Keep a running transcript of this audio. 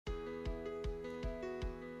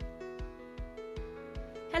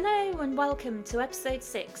Hello and welcome to episode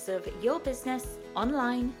 6 of Your Business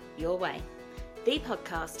Online Your Way, the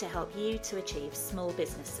podcast to help you to achieve small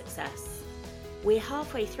business success. We're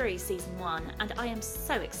halfway through season 1 and I am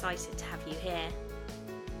so excited to have you here.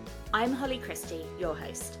 I'm Holly Christie, your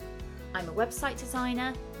host. I'm a website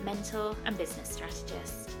designer, mentor and business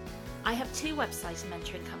strategist. I have 2 website and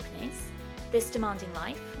mentoring companies, This Demanding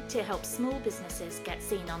Life to help small businesses get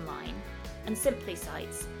seen online, and Simply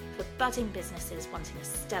Sites for budding businesses wanting a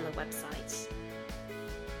stellar website.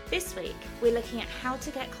 This week, we're looking at how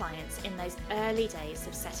to get clients in those early days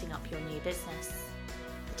of setting up your new business,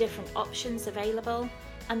 the different options available,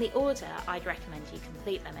 and the order I'd recommend you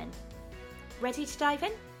complete them in. Ready to dive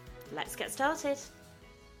in? Let's get started.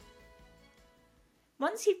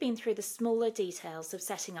 Once you've been through the smaller details of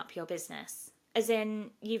setting up your business, as in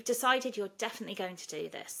you've decided you're definitely going to do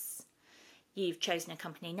this, you've chosen a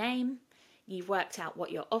company name, you've worked out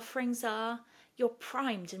what your offerings are, you're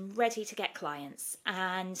primed and ready to get clients,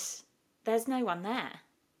 and there's no one there.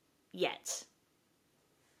 Yet.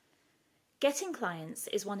 Getting clients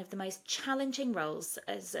is one of the most challenging roles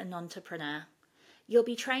as an entrepreneur. You'll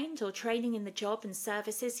be trained or training in the job and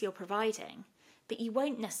services you're providing, but you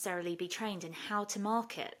won't necessarily be trained in how to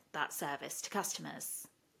market that service to customers.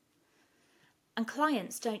 And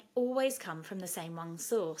clients don't always come from the same one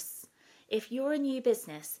source. If you're a new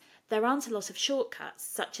business, there aren't a lot of shortcuts,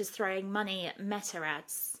 such as throwing money at meta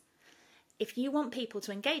ads. If you want people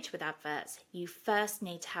to engage with adverts, you first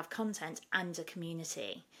need to have content and a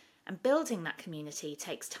community. And building that community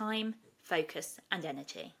takes time, focus, and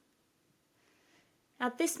energy.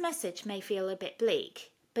 Now, this message may feel a bit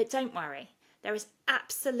bleak, but don't worry. There is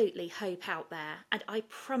absolutely hope out there, and I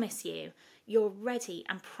promise you, you're ready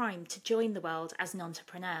and primed to join the world as an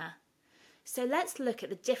entrepreneur. So let's look at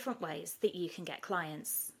the different ways that you can get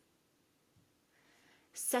clients.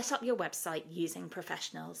 Set up your website using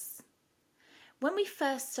professionals. When we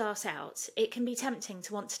first start out, it can be tempting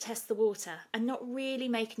to want to test the water and not really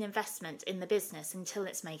make an investment in the business until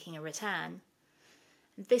it's making a return.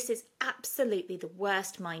 This is absolutely the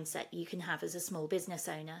worst mindset you can have as a small business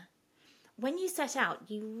owner. When you set out,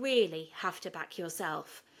 you really have to back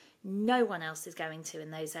yourself. No one else is going to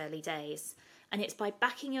in those early days. And it's by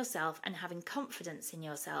backing yourself and having confidence in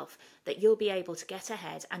yourself that you'll be able to get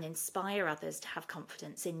ahead and inspire others to have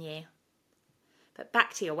confidence in you. But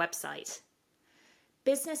back to your website.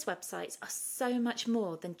 Business websites are so much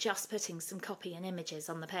more than just putting some copy and images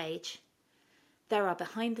on the page. There are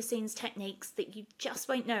behind-the-scenes techniques that you just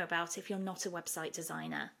won't know about if you're not a website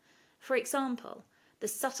designer. For example, the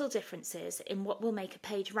subtle differences in what will make a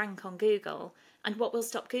page rank on Google and what will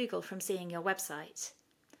stop Google from seeing your website.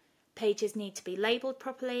 Pages need to be labelled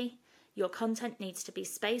properly, your content needs to be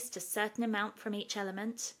spaced a certain amount from each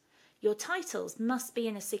element, your titles must be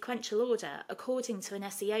in a sequential order according to an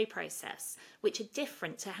SEO process, which are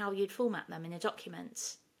different to how you'd format them in a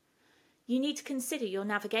document. You need to consider your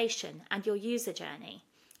navigation and your user journey,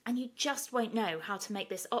 and you just won't know how to make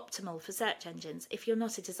this optimal for search engines if you're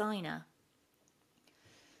not a designer.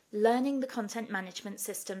 Learning the content management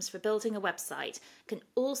systems for building a website can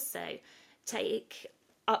also take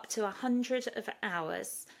up to 100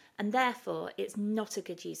 hours, and therefore it's not a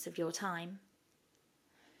good use of your time.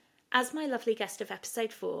 As my lovely guest of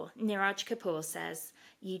episode 4, Niraj Kapoor, says,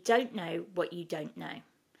 you don't know what you don't know.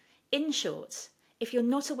 In short, if you're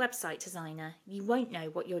not a website designer, you won't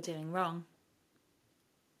know what you're doing wrong.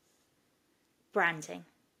 Branding.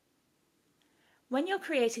 When you're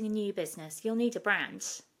creating a new business, you'll need a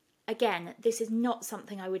brand. Again, this is not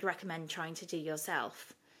something I would recommend trying to do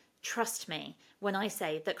yourself. Trust me when I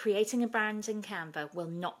say that creating a brand in Canva will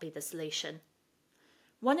not be the solution.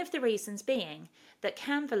 One of the reasons being that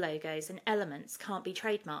Canva logos and elements can't be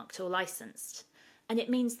trademarked or licensed, and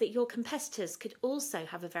it means that your competitors could also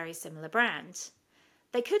have a very similar brand.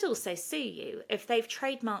 They could also sue you if they've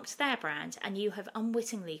trademarked their brand and you have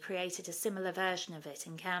unwittingly created a similar version of it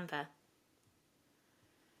in Canva.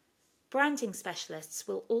 Branding specialists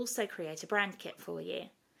will also create a brand kit for you.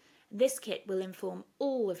 This kit will inform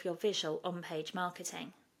all of your visual on-page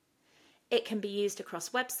marketing. It can be used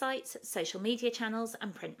across websites, social media channels,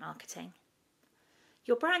 and print marketing.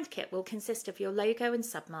 Your brand kit will consist of your logo and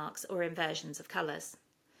submarks or inversions of colours.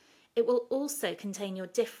 It will also contain your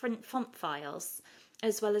different font files,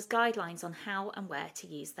 as well as guidelines on how and where to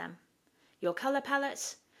use them, your colour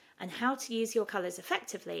palette, and how to use your colours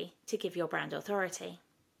effectively to give your brand authority.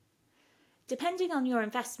 Depending on your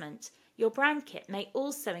investment, your brand kit may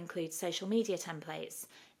also include social media templates,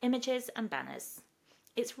 images, and banners.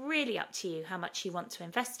 It's really up to you how much you want to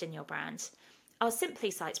invest in your brand. Our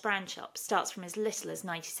Simply Sites brand shop starts from as little as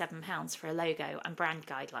 £97 for a logo and brand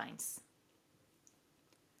guidelines.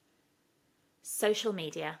 Social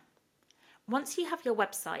media. Once you have your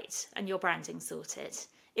website and your branding sorted,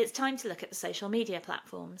 it's time to look at the social media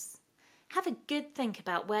platforms. Have a good think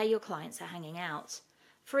about where your clients are hanging out.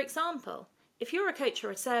 For example, if you're a coach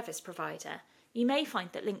or a service provider, you may find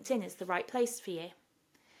that LinkedIn is the right place for you.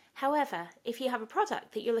 However, if you have a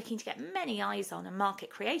product that you're looking to get many eyes on and market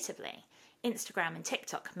creatively, Instagram and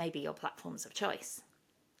TikTok may be your platforms of choice.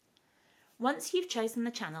 Once you've chosen the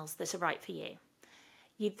channels that are right for you,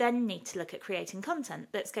 you then need to look at creating content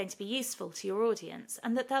that's going to be useful to your audience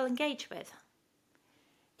and that they'll engage with.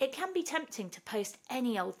 It can be tempting to post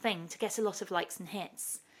any old thing to get a lot of likes and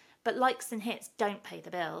hits, but likes and hits don't pay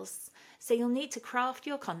the bills, so you'll need to craft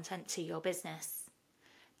your content to your business.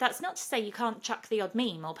 That's not to say you can't chuck the odd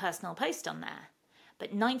meme or personal post on there,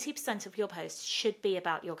 but 90% of your posts should be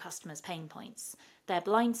about your customers' pain points, their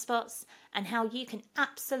blind spots, and how you can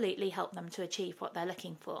absolutely help them to achieve what they're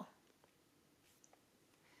looking for.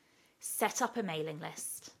 Set up a mailing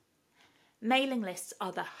list. Mailing lists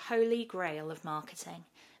are the holy grail of marketing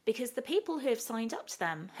because the people who have signed up to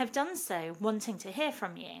them have done so wanting to hear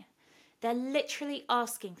from you. They're literally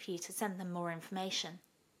asking for you to send them more information.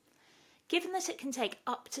 Given that it can take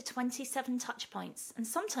up to 27 touch points, and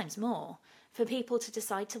sometimes more, for people to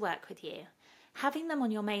decide to work with you, having them on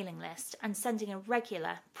your mailing list and sending a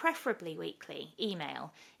regular, preferably weekly,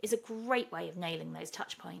 email is a great way of nailing those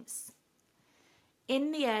touch points.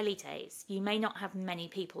 In the early days, you may not have many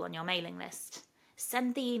people on your mailing list.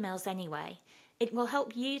 Send the emails anyway. It will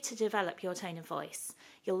help you to develop your tone of voice.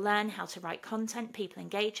 You'll learn how to write content people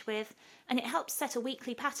engage with, and it helps set a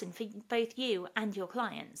weekly pattern for both you and your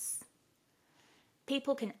clients.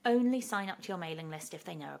 People can only sign up to your mailing list if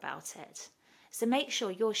they know about it. So make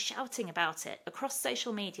sure you're shouting about it across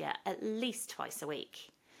social media at least twice a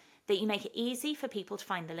week. That you make it easy for people to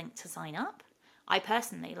find the link to sign up. I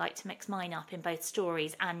personally like to mix mine up in both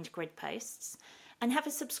stories and grid posts, and have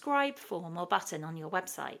a subscribe form or button on your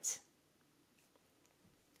website.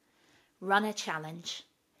 Run a challenge.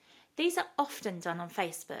 These are often done on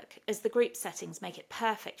Facebook as the group settings make it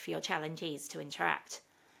perfect for your challengees to interact,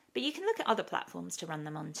 but you can look at other platforms to run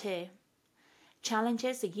them on too.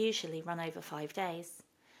 Challenges are usually run over 5 days.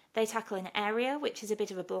 They tackle an area which is a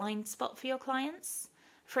bit of a blind spot for your clients.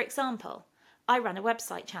 For example, I run a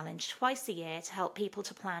website challenge twice a year to help people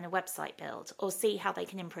to plan a website build or see how they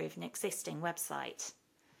can improve an existing website.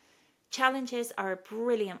 Challenges are a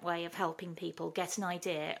brilliant way of helping people get an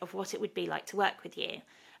idea of what it would be like to work with you,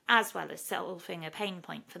 as well as solving a pain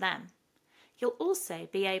point for them. You'll also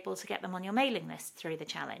be able to get them on your mailing list through the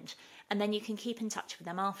challenge, and then you can keep in touch with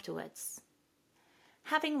them afterwards.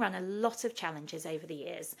 Having run a lot of challenges over the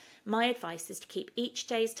years, my advice is to keep each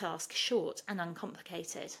day's task short and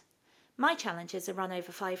uncomplicated. My challenges are run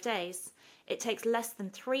over 5 days. It takes less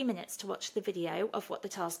than 3 minutes to watch the video of what the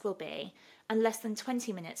task will be, and less than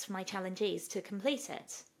 20 minutes for my challengees to complete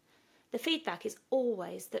it. The feedback is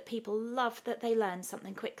always that people love that they learn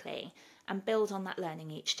something quickly and build on that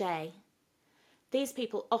learning each day. These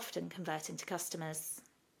people often convert into customers.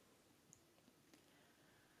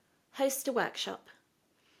 Host a workshop.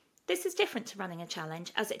 This is different to running a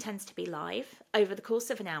challenge as it tends to be live, over the course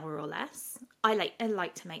of an hour or less. I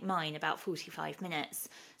like to make mine about 45 minutes,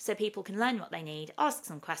 so people can learn what they need, ask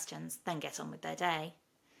some questions, then get on with their day.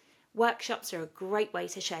 Workshops are a great way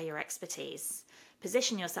to share your expertise,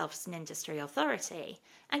 position yourself as an industry authority,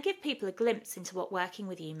 and give people a glimpse into what working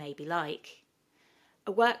with you may be like.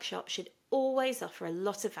 A workshop should always offer a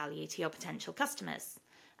lot of value to your potential customers,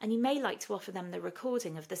 and you may like to offer them the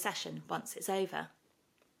recording of the session once it's over.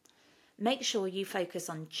 Make sure you focus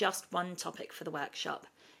on just one topic for the workshop.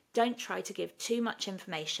 Don't try to give too much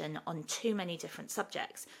information on too many different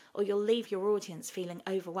subjects, or you'll leave your audience feeling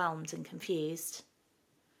overwhelmed and confused.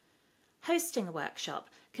 Hosting a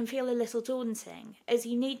workshop can feel a little daunting, as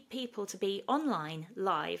you need people to be online,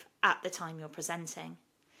 live, at the time you're presenting.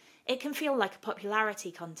 It can feel like a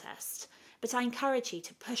popularity contest, but I encourage you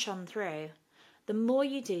to push on through. The more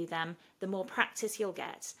you do them, the more practice you'll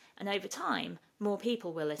get, and over time, more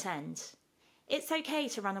people will attend. It's okay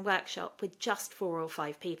to run a workshop with just 4 or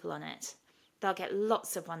 5 people on it. They'll get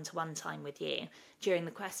lots of one-to-one time with you during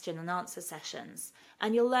the question and answer sessions,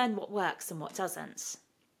 and you'll learn what works and what doesn't.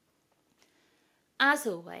 As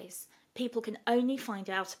always, people can only find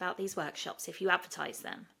out about these workshops if you advertise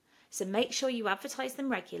them. So make sure you advertise them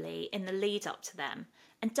regularly in the lead up to them,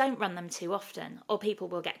 and don't run them too often, or people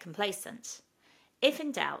will get complacent. If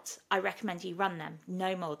in doubt, I recommend you run them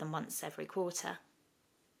no more than once every quarter.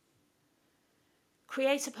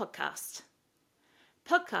 Create a podcast.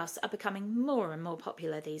 Podcasts are becoming more and more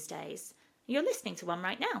popular these days. You're listening to one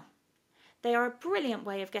right now. They are a brilliant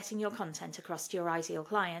way of getting your content across to your ideal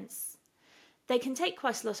clients. They can take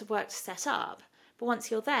quite a lot of work to set up, but once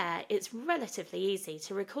you're there, it's relatively easy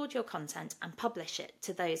to record your content and publish it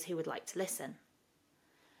to those who would like to listen.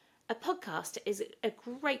 A podcast is a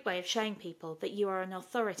great way of showing people that you are an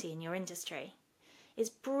authority in your industry. It's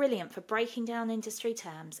brilliant for breaking down industry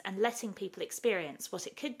terms and letting people experience what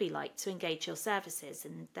it could be like to engage your services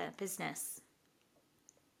in their business.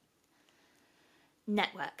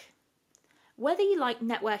 Network. Whether you like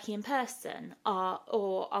networking in person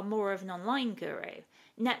or are more of an online guru,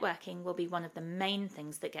 networking will be one of the main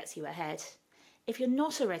things that gets you ahead. If you're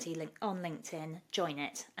not already on LinkedIn, join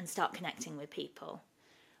it and start connecting with people.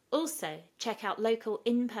 Also, check out local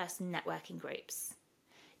in-person networking groups.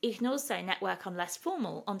 You can also network on less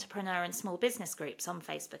formal entrepreneur and small business groups on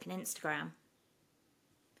Facebook and Instagram.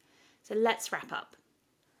 So let's wrap up.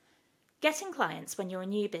 Getting clients when you're a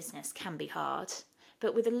new business can be hard,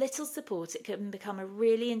 but with a little support it can become a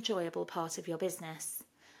really enjoyable part of your business.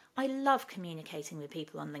 I love communicating with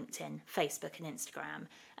people on LinkedIn, Facebook and Instagram,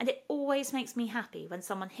 and it always makes me happy when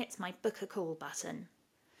someone hits my book a call button.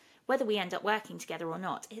 Whether we end up working together or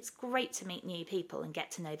not, it's great to meet new people and get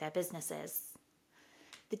to know their businesses.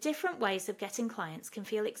 The different ways of getting clients can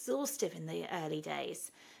feel exhaustive in the early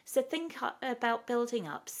days, so think about building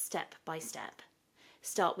up step by step.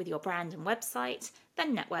 Start with your brand and website,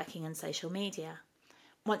 then networking and social media.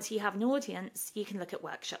 Once you have an audience, you can look at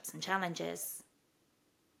workshops and challenges.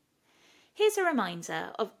 Here's a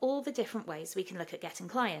reminder of all the different ways we can look at getting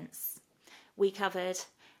clients. We covered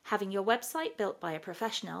having your website built by a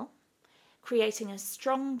professional, creating a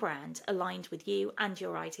strong brand aligned with you and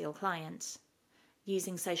your ideal client,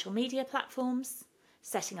 using social media platforms,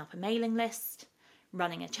 setting up a mailing list,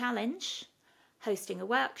 running a challenge, hosting a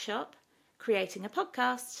workshop, creating a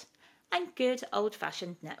podcast, and good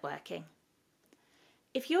old-fashioned networking.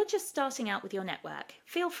 If you're just starting out with your network,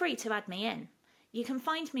 feel free to add me in. You can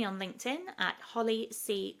find me on LinkedIn at Holly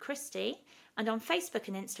C. Christie and on Facebook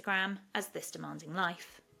and Instagram as This Demanding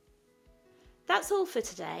Life. That's all for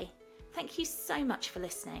today. Thank you so much for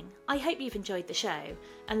listening. I hope you've enjoyed the show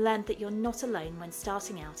and learned that you're not alone when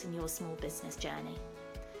starting out in your small business journey.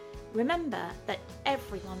 Remember that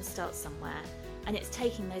everyone starts somewhere, and it's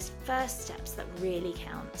taking those first steps that really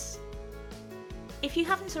count. If you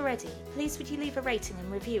haven't already, please would you leave a rating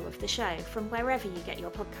and review of the show from wherever you get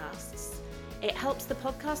your podcasts. It helps the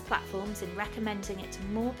podcast platforms in recommending it to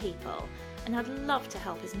more people, and I'd love to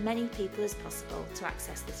help as many people as possible to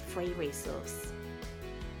access this free resource.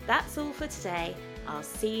 That's all for today. I'll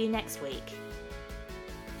see you next week.